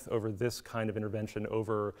strength over this kind of intervention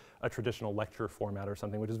over a traditional lecture format or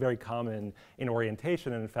something, which is very common in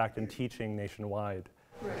orientation and in fact in teaching nationwide.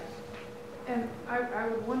 Right. And I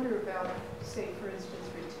would wonder about, say, for instance,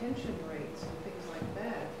 retention rates and things like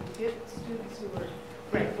that. You get students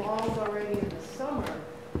who are involved already in the summer,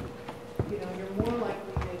 you know, you're more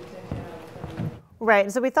likely to have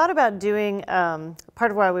Right, so we thought about doing,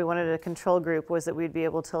 part of why we wanted a control group was that we'd be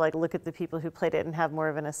able to like look at the people who played it and have more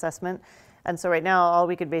of an assessment. And so right now, all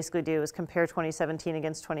we could basically do is compare 2017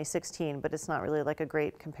 against 2016, but it's not really like a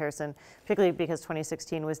great comparison, particularly because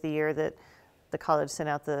 2016 was the year that the college sent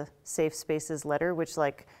out the Safe Spaces letter, which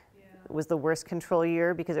was the worst control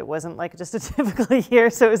year because it wasn't like just a typical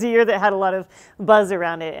year. So it was a year that had a lot of buzz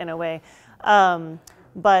around it in a way.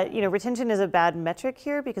 But you know, retention is a bad metric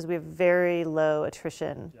here because we have very low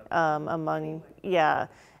attrition among,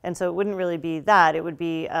 and so it wouldn't really be that. It would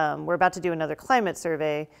be, we're about to do another climate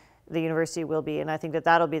survey, the university will be, and I think that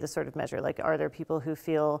that'll be the sort of measure, like are there people who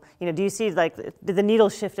feel, you know, do you see like, did the needle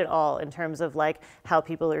shift at all in terms of like how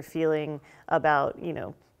people are feeling about, you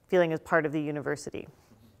know, feeling as part of the university?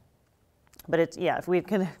 But it's, if we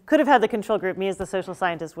could have had the control group, me as the social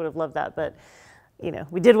scientist would have loved that, but you know,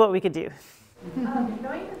 we did what we could do. Knowing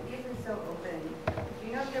that these are so open, do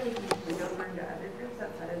you know if there was spillover into other groups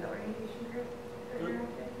outside of the orientation group that you're in?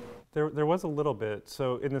 There was a little bit.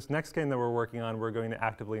 So in this next game that we're working on, we're going to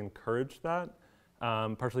actively encourage that,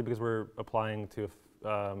 partially because we're applying to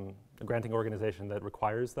a granting organization that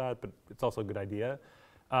requires that, but it's also a good idea.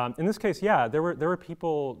 In this case, there were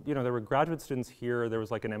people, you know, there were graduate students here. There was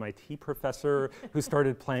like an MIT professor who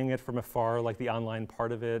started playing it from afar, like the online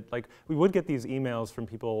part of it. Like we would get these emails from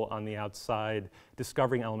people on the outside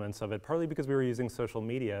discovering elements of it, partly because we were using social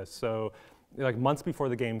media. So like months before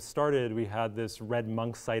the game started, we had this Red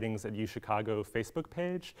Monk Sightings at UChicago Facebook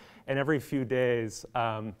page, and every few days,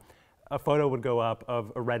 a photo would go up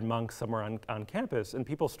of a red monk somewhere on campus, and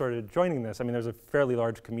people started joining this. I mean, there's a fairly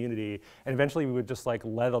large community, and eventually we would just like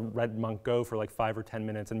let a red monk go for like 5 or 10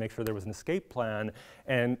 minutes and make sure there was an escape plan,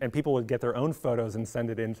 and people would get their own photos and send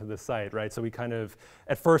it into the site, right? So we kind of,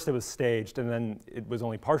 at first it was staged, and then it was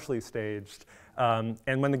only partially staged.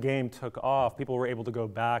 And when the game took off, people were able to go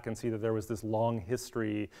back and see that there was this long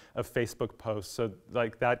history of Facebook posts. So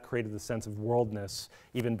like that created the sense of worldness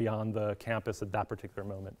even beyond the campus at that particular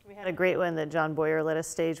moment. We had a great one that John Boyer let us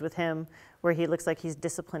stage with him where he looks like he's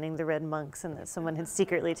disciplining the red monks and that someone had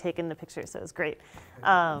secretly taken the picture, so it was great.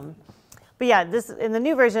 But yeah, this in the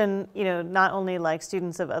new version, you know, not only like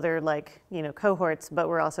students of other like, you know, cohorts, but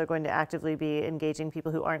we're also going to actively be engaging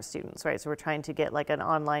people who aren't students, right? So we're trying to get like an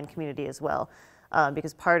online community as well,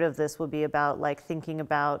 because part of this will be about like thinking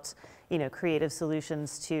about, you know, creative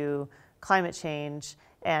solutions to climate change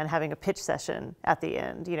and having a pitch session at the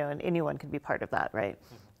end, you know, and anyone could be part of that, right?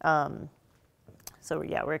 So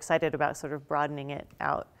yeah, we're excited about sort of broadening it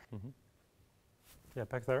out. Mm-hmm. Yeah,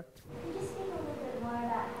 back there. Can you just speak a little bit more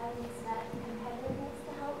about how you expect competitiveness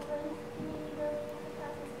to help with community building in the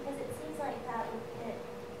process? Because it seems like that would pit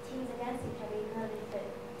teams against each other, even though they fit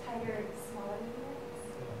tighter, smaller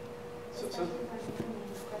units. Especially for becoming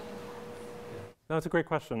discussion class. No, that's a great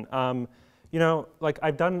question. You know, like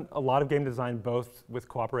I've done a lot of game design both with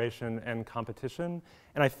cooperation and competition,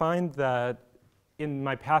 and I find that in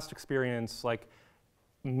my past experience, like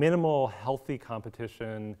minimal healthy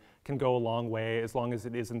competition can go a long way as long as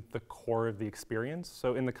it isn't the core of the experience.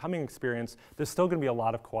 So in the coming experience, there's still gonna be a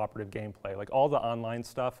lot of cooperative gameplay. Like all the online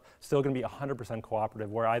stuff, still gonna be 100%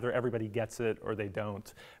 cooperative where either everybody gets it or they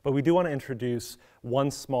don't. But we do wanna introduce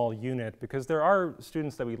one small unit because there are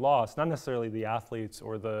students that we lost, not necessarily the athletes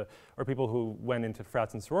or people who went into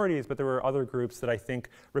frats and sororities, but there were other groups that I think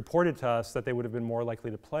reported to us that they would have been more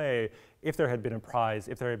likely to play if there had been a prize,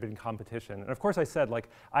 if there had been competition. And of course I said, like,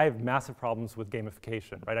 I have massive problems with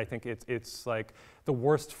gamification, right? I think it's like the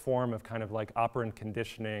worst form of kind of like operant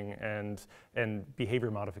conditioning and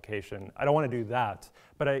behavior modification. I don't want to do that.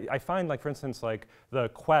 But I find, like, for instance, like the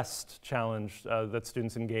Quest challenge that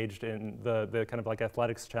students engaged in, the kind of like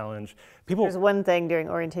athletics challenge, people— There's one thing during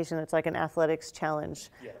orientation that's like an athletics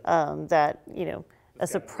challenge that, you know, a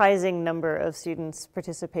surprising number of students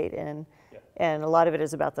participate in. And a lot of it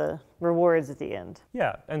is about the rewards at the end.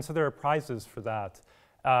 Yeah, and so there are prizes for that.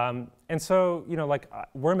 And so, like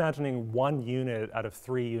we're imagining one unit out of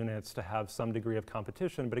 3 units to have some degree of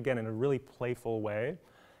competition, but again, in a really playful way.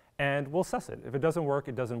 And we'll assess it. If it doesn't work,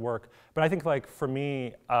 it doesn't work. But I think like for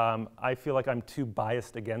me, I feel like I'm too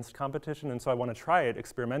biased against competition, and so I want to try it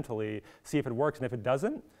experimentally, see if it works, and if it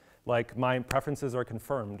doesn't, like my preferences are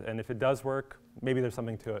confirmed. And if it does work, maybe there's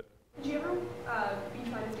something to it. Would you ever be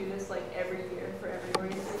trying to do this like every year for every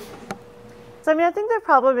organization? So I mean, I think the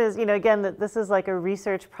problem is, again, that this is like a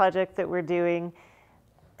research project that we're doing.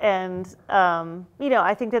 And,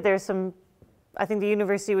 I think that I think the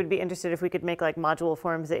university would be interested if we could make like module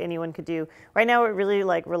forms that anyone could do. Right now, it really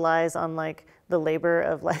like relies on like the labor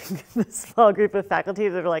of like the small group of faculty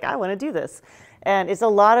that are like, I want to do this. And it's a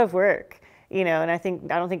lot of work, and I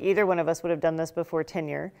don't think either one of us would have done this before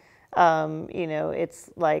tenure. It's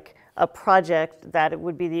like a project that it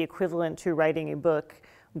would be the equivalent to writing a book,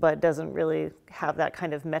 but doesn't really have that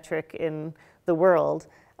kind of metric in the world.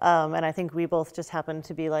 And I think we both just happen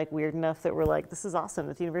to be like weird enough that we're like, this is awesome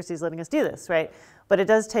that the university is letting us do this, right? But it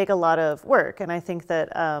does take a lot of work. And I think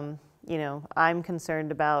that, I'm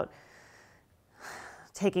concerned about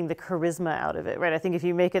taking the charisma out of it, right? I think if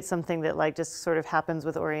you make it something that like just sort of happens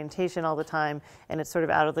with orientation all the time and it's sort of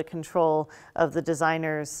out of the control of the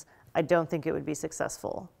designers, I don't think it would be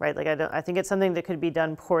successful, right? Like I think it's something that could be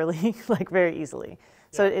done poorly, like very easily.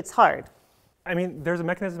 So it's hard. I mean, there's a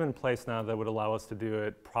mechanism in place now that would allow us to do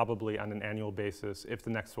it probably on an annual basis if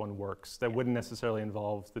the next one works. That wouldn't necessarily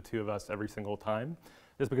involve the 2 of us every single time,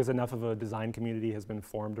 just because enough of a design community has been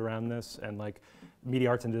formed around this. And like media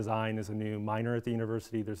arts and design is a new minor at the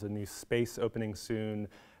university. There's a new space opening soon.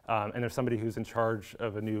 And there's somebody who's in charge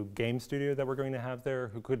of a new game studio that we're going to have there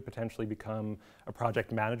who could potentially become a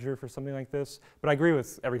project manager for something like this. But I agree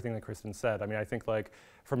with everything that Kristen said. I mean, I think like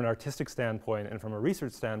from an artistic standpoint and from a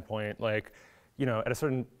research standpoint, like, at a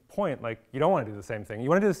certain point, like you don't want to do the same thing. You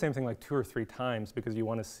want to do the same thing like 2 or 3 times because you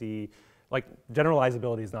want to see, like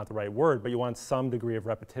generalizability is not the right word, but you want some degree of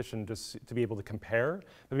repetition just to be able to compare.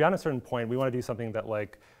 But beyond a certain point, we want to do something that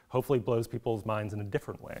like hopefully blows people's minds in a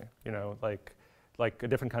different way, like a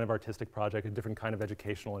different kind of artistic project, a different kind of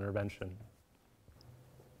educational intervention.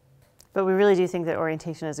 But we really do think that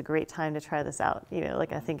orientation is a great time to try this out.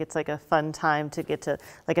 Like I think it's like a fun time to get to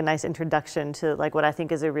like a nice introduction to like what I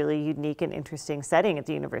think is a really unique and interesting setting at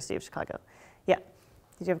the University of Chicago. Yeah.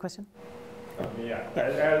 Did you have a question? Yeah.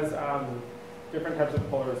 As different types of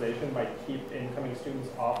polarization might keep incoming students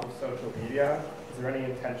off of social media, is there any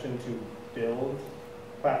intention to build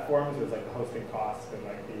platforms? Or is like the hosting costs and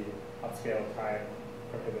like the upscale time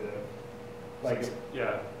prohibitive? Like,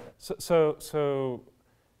 yeah. So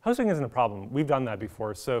hosting isn't a problem. We've done that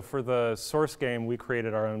before. So for the source game, we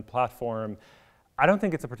created our own platform. I don't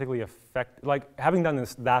think it's a particularly like having done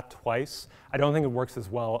that twice, I don't think it works as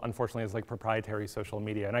well, unfortunately, as like proprietary social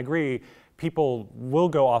media. And I agree, people will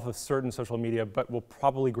go off of certain social media, but will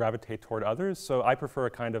probably gravitate toward others. So I prefer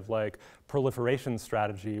a kind of like proliferation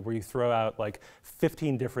strategy where you throw out like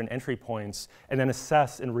 15 different entry points and then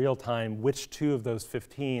assess in real time which 2 of those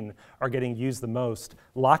 15 are getting used the most,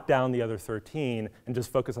 lock down the other 13, and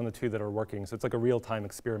just focus on the 2 that are working. So it's like a real-time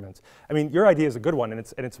experiment. I mean, your idea is a good one, and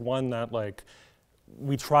it's one that like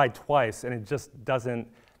we tried twice, and it just doesn't,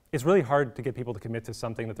 it's really hard to get people to commit to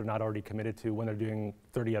something that they're not already committed to when they're doing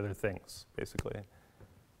 30 other things, basically.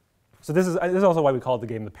 So this is also why we called the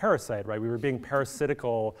game the Parasite, right? We were being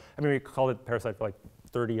parasitical. I mean, we called it Parasite for like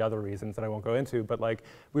 30 other reasons that I won't go into, but like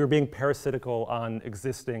we were being parasitical on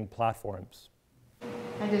existing platforms.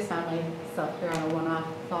 I just found myself here on a one-off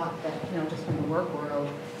thought that, just from the work world,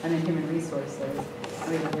 I'm in human resources.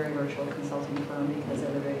 We have a very virtual consulting firm because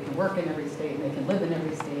everybody can work in every state and they can live in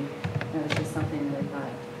every state. And it's just something that I thought,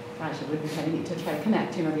 gosh, it would be kind of neat to try to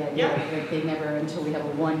connect, the idea like they never, until we have a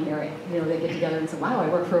 1 year, they get together and say, wow, I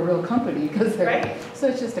work for a real company because they're, right. So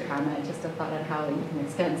it's just a comment, just a thought on how you can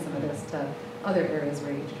extend some of this to other areas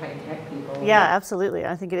where you try to connect people. Yeah, absolutely.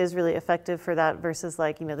 I think it is really effective for that versus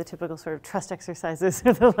like, the typical sort of trust exercises.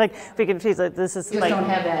 Like, we can choose like, this is you like. Just don't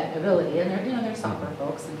have that ability. And they're, they're software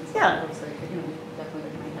folks and software folks that,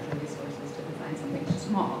 definitely might have the resources to design something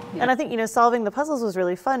small. And I think, solving the puzzles was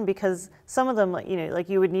really fun because some of them, like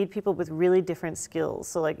you would need people with really different skills.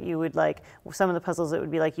 So like you would like, some of the puzzles, it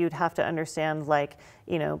would be like, you'd have to understand like,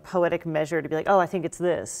 poetic measure to be like, oh, I think it's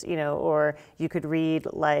this, or you could read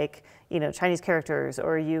like, Chinese characters,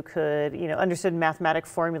 or you could, understood mathematic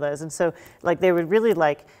formulas. And so like they would really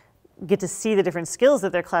like get to see the different skills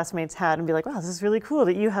that their classmates had and be like, wow, this is really cool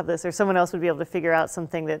that you have this, or someone else would be able to figure out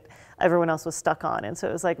something that everyone else was stuck on. And so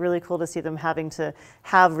it was like really cool to see them having to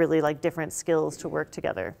have really like different skills to work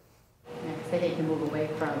together. Yeah, because they hate to move away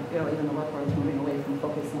from, even the work world is moving away from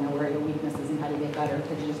focusing on where your weaknesses and how to get better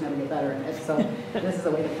because you just never get better in it. So this is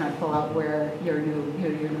a way to kind of pull out where your new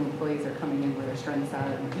employees are coming in, where their strengths are,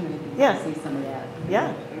 and you can see some of that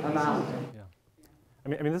about. I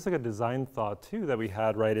mean, this is like a design thought too that we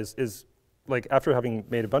had, right? Is like after having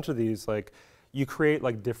made a bunch of these, like you create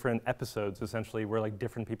like different episodes essentially where like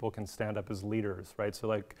different people can stand up as leaders, right? So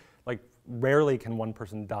like rarely can one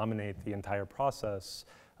person dominate the entire process.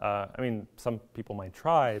 I mean, some people might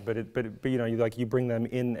try, but you know, you bring them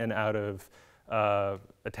in and out of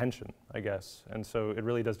attention, I guess. And so it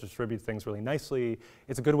really does distribute things really nicely.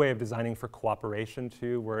 It's a good way of designing for cooperation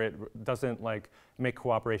too, where it doesn't like make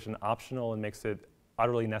cooperation optional and makes it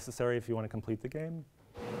utterly necessary if you want to complete the game.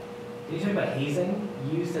 You talked about hazing.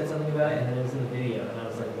 You said something about it, and then it was in the video, and I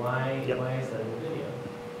was like, why is that in the video?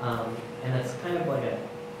 And that's kind of like a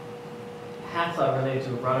half thought related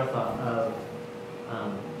to a broader thought of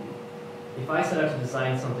if I set out to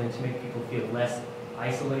design something to make people feel less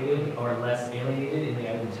isolated or less alienated in the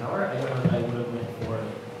Ivory Tower, I don't know that I would have went for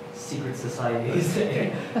secret societies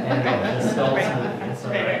and the skulls and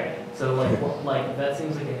stuff. Right. So like that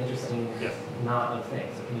seems like an interesting knot of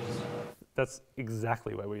things. So can you just talk about that? That's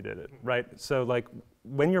exactly why we did it, right? So like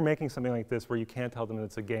when you're making something like this where you can't tell them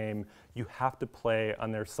it's a game, you have to play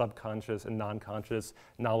on their subconscious and non-conscious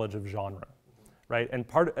knowledge of genre, right? And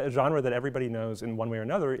a genre that everybody knows in one way or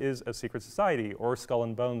another is a secret society or Skull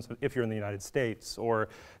and Bones if you're in the United States or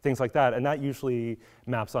things like that. And that usually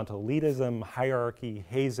maps onto elitism, hierarchy,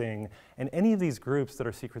 hazing, and any of these groups that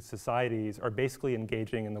are secret societies are basically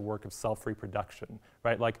engaging in the work of self-reproduction,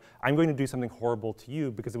 right? Like, I'm going to do something horrible to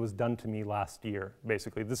you because it was done to me last year,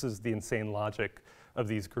 basically. This is the insane logic of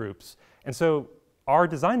these groups. And so our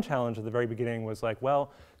design challenge at the very beginning was like,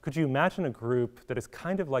 well, could you imagine a group that is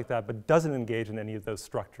kind of like that but doesn't engage in any of those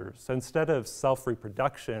structures? So instead of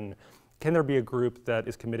self-reproduction, can there be a group that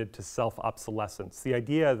is committed to self-obsolescence? The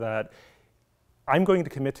idea that I'm going to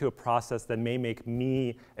commit to a process that may make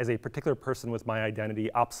me as a particular person with my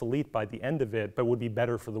identity obsolete by the end of it, but would be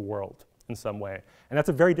better for the world in some way. And that's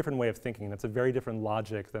a very different way of thinking. That's a very different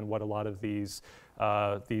logic than what a lot of these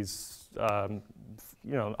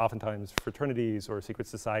you know, oftentimes fraternities or secret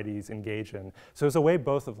societies engage in. So it's a way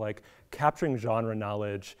both of like capturing genre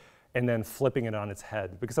knowledge and then flipping it on its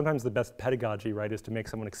head. Because sometimes the best pedagogy, right, is to make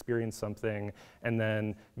someone experience something and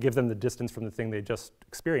then give them the distance from the thing they just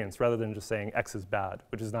experienced rather than just saying X is bad,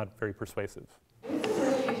 which is not very persuasive. This is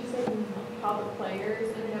really interesting how the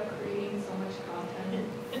players ended up creating so much content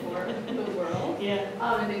for the world.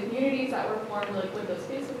 And the communities that were formed, like with those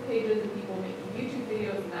Facebook pages and people making YouTube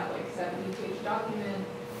videos and that like 70-page document.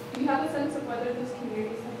 Do you have a sense of whether those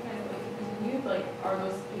communities have kind of like continued? Like, are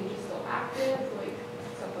those pages still active? Like,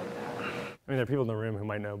 stuff like that. I mean, there are people in the room who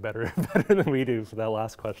might know better than we do for that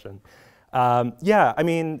last question. Yeah, I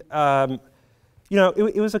mean, you know,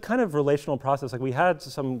 it was a kind of relational process. Like, we had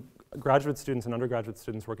some graduate students and undergraduate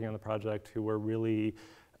students working on the project who were really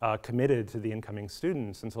committed to the incoming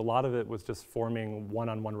students. And so a lot of it was just forming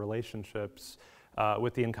one-on-one relationships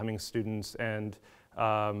with the incoming students and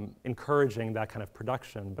encouraging that kind of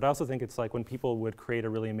production. But I also think it's like when people would create a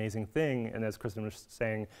really amazing thing, and as Kristen was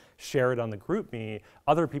saying, share it on the GroupMe,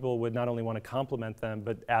 other people would not only want to compliment them,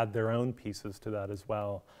 but add their own pieces to that as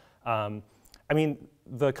well. I mean,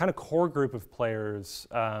 the kind of core group of players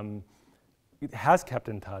has kept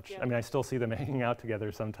in touch. I mean, I still see them hanging out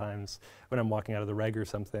together sometimes when I'm walking out of the reg or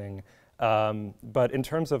something. But in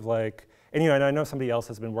terms of like, and you know, and I know somebody else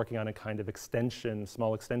has been working on a kind of extension,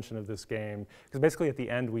 small extension of this game, because basically at the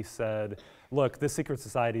end we said, look, this secret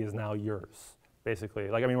society is now yours, basically.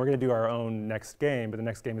 Like, I mean, we're going to do our own next game, but the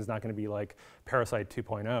next game is not going to be like Parasite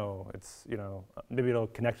 2.0. It's, you know, maybe it'll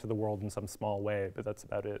connect to the world in some small way, but that's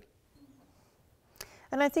about it.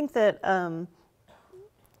 And I think that,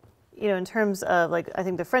 you know, in terms of like, I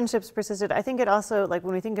think the friendships persisted. I think it also, like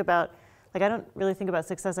when we think about, like I don't really think about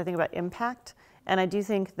success, I think about impact. And I do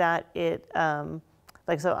think that it,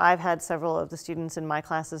 like so I've had several of the students in my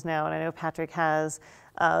classes now, and I know Patrick has,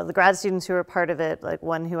 the grad students who are part of it, like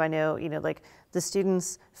one who I know, you know, like the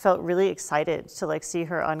students felt really excited to like see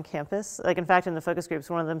her on campus. Like in fact, in the focus groups,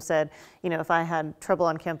 one of them said, you know, if I had trouble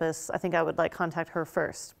on campus, I think I would like contact her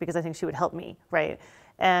first because I think she would help me, right?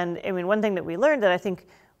 And I mean, one thing that we learned that I think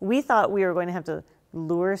we thought we were going to have to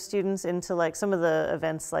lure students into like some of the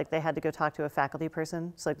events, like they had to go talk to a faculty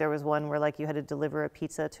person. So like there was one where like you had to deliver a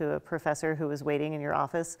pizza to a professor who was waiting in your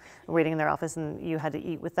office, waiting in their office, and you had to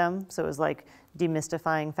eat with them. So it was like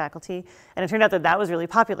demystifying faculty. And it turned out that that was really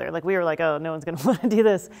popular. Like we were like, oh, no one's gonna want to do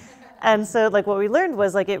this. And so like what we learned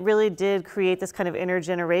was like it really did create this kind of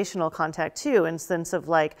intergenerational contact too, in the sense of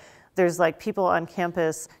like, there's like people on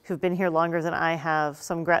campus who've been here longer than I have,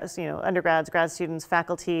 some you know, undergrads, grad students,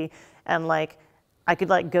 faculty, and like I could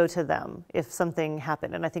like go to them if something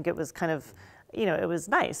happened. And I think it was kind of, you know, it was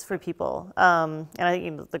nice for people. And I think,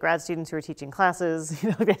 you know, the grad students who were teaching classes, you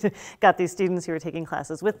know, got these students who were taking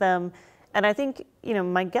classes with them. And I think, you know,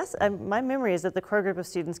 my memory is that the core group of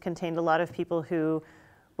students contained a lot of people who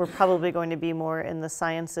were probably going to be more in the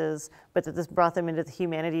sciences, but that this brought them into the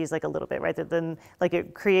humanities like a little bit, right? That then like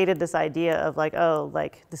it created this idea of like, oh,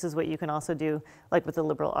 like this is what you can also do like with the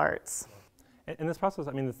liberal arts. In this process,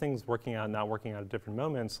 I mean, the things working out and not working out at different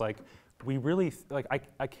moments, like we really, like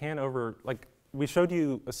I can't like, we showed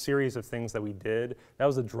you a series of things that we did. That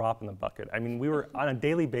was a drop in the bucket. I mean, we were on a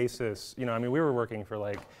daily basis, you know, I mean, we were working for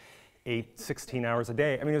like 16 hours a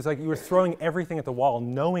day. I mean, it was like you were throwing everything at the wall,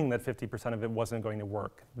 knowing that 50% of it wasn't going to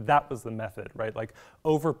work. That was the method, right? Like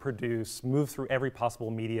overproduce, move through every possible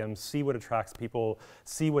medium, see what attracts people,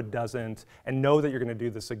 see what doesn't, and know that you're going to do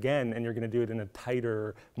this again, and you're going to do it in a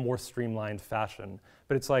tighter, more streamlined fashion.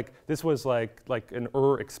 But it's like, this was like an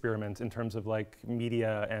experiment in terms of like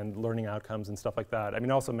media and learning outcomes and stuff like that. I mean,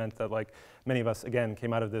 it also meant that like many of us, again,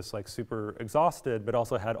 came out of this like super exhausted, but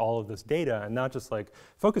also had all of this data, and not just like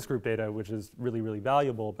focus group data, which is really, really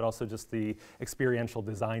valuable, but also just the experiential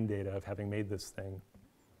design data of having made this thing.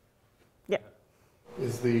 Yeah.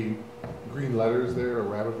 Is the green letters there a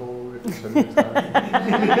rabbit hole? If you spend your time?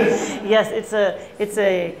 Yes, it's a.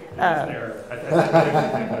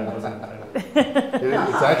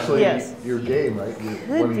 It's actually your game, right?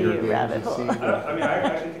 Could be a rabbit hole. I mean, I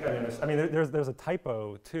actually think I understand. I mean, there's a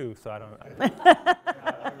typo too, so I don't.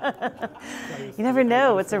 You never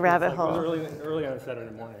know what's a rabbit hole. It was early on a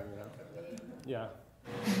Saturday morning, you know. Yeah.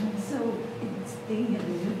 So it's the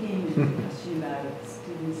new game is a question about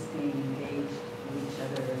students staying engaged with each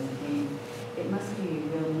other in the game. It must be a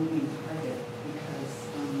real moving target because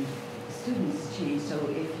students change. So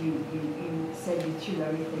if you said you threw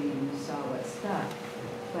everything and you saw what stuck,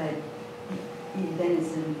 but then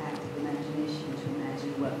it's an act of imagination to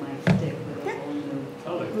imagine what might stick with a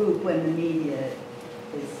whole new group when the media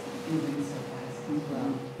is moving so fast as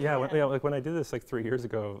well. Yeah, like when I did this like 3 years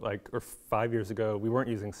ago, or 5 years ago, we weren't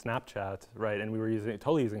using Snapchat, right? And we were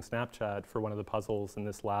totally using Snapchat for one of the puzzles in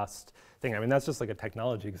this last thing. I mean, that's just like a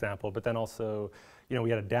technology example, but then also, you know,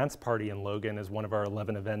 we had a dance party in Logan as one of our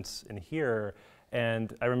 11 events in here.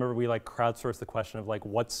 And I remember we like crowdsourced the question of like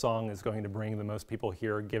what song is going to bring the most people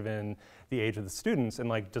here given the age of the students, and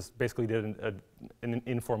like just basically did an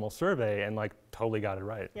informal survey and like totally got it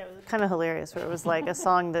right. Yeah, it was kind of hilarious where it was like a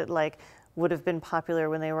song that like would have been popular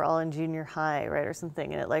when they were all in junior high, right, or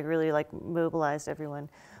something, and it like really like mobilized everyone.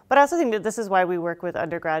 But I also think that this is why we work with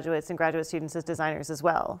undergraduates and graduate students as designers as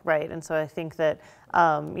well, right? And so I think that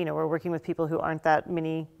you know, we're working with people who aren't that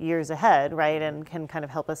many years ahead, right, and can kind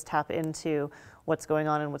of help us tap into what's going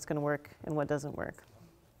on and what's going to work and what doesn't work.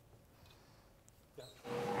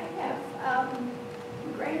 I have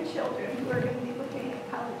grandchildren who are going to be looking at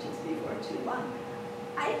colleges before too long.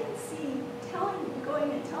 I can see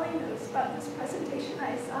going and telling them about this presentation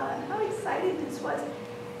I saw and how excited this was,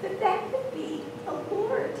 that could be a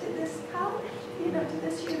lure to this college, you know, to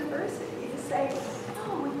this university to say,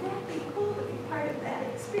 oh, wouldn't that be cool to be part of that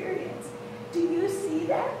experience? Do you see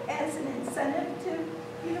that as an incentive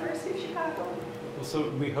to University of Chicago? Well, so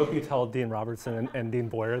we hope you tell Dean Robertson and Dean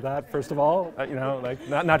Boyer that, first of all, you know, like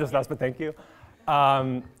not just us, but thank you.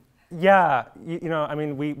 Yeah, you know, I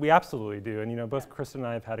mean, we absolutely do. And, you know, both Kristen and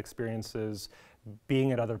I have had experiences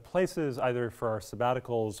being at other places, either for our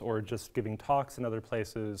sabbaticals or just giving talks in other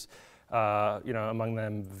places, you know, among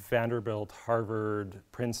them Vanderbilt, Harvard,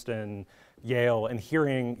 Princeton, Yale, and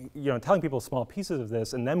hearing, you know, telling people small pieces of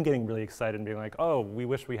this and them getting really excited and being like, oh, we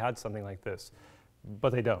wish we had something like this.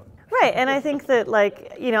 But they don't. Right, and I think that,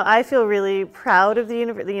 like, you know, I feel really proud of the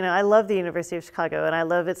university. You know, I love the University of Chicago, and I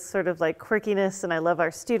love its sort of like quirkiness, and I love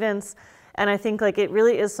our students, and I think like it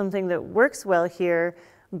really is something that works well here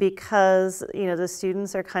because, you know, the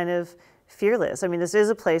students are kind of fearless. I mean, this is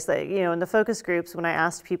a place that, you know, in the focus groups, when I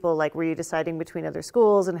asked people like, were you deciding between other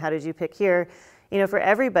schools and how did you pick here? You know, for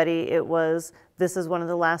everybody, it was, this is one of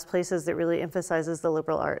the last places that really emphasizes the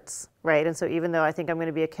liberal arts, right? And so even though I think I'm going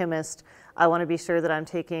to be a chemist, I want to be sure that I'm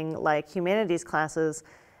taking like humanities classes.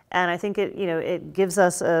 And I think it, you know, it gives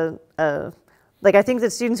us like, I think that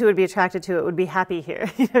students who would be attracted to it would be happy here,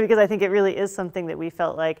 you know, because I think it really is something that we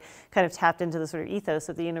felt like kind of tapped into the sort of ethos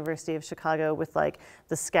of the University of Chicago with like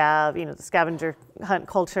the scav, you know, the scavenger hunt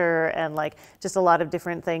culture and like just a lot of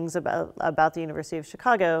different things about the University of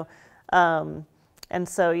Chicago. And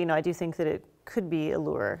so, you know, I do think that it could be a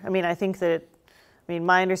lure. I mean, I think that,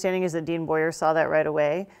 my understanding is that Dean Boyer saw that right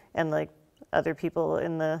away and like other people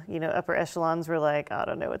in the upper echelons were like, I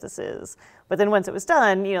don't know what this is. But then once it was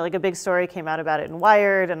done, like a big story came out about it in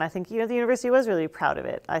Wired, and I think the university was really proud of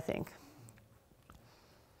it, I think.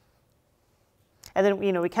 And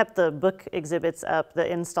then, we kept the book exhibits up, the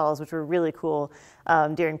installs, which were really cool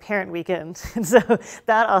during parent weekend. And so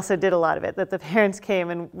that also did a lot of it, that the parents came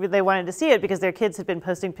and they wanted to see it because their kids had been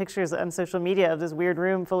posting pictures on social media of this weird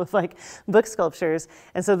room full of like book sculptures.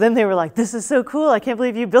 And so then they were like, this is so cool. I can't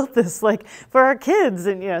believe you built this like for our kids.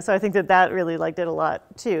 And, so I think that really like did a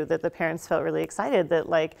lot too, that the parents felt really excited that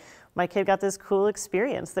like my kid got this cool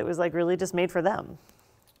experience that was like really just made for them.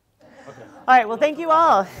 Okay. All right, well, thank you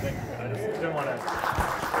all. I just didn't want to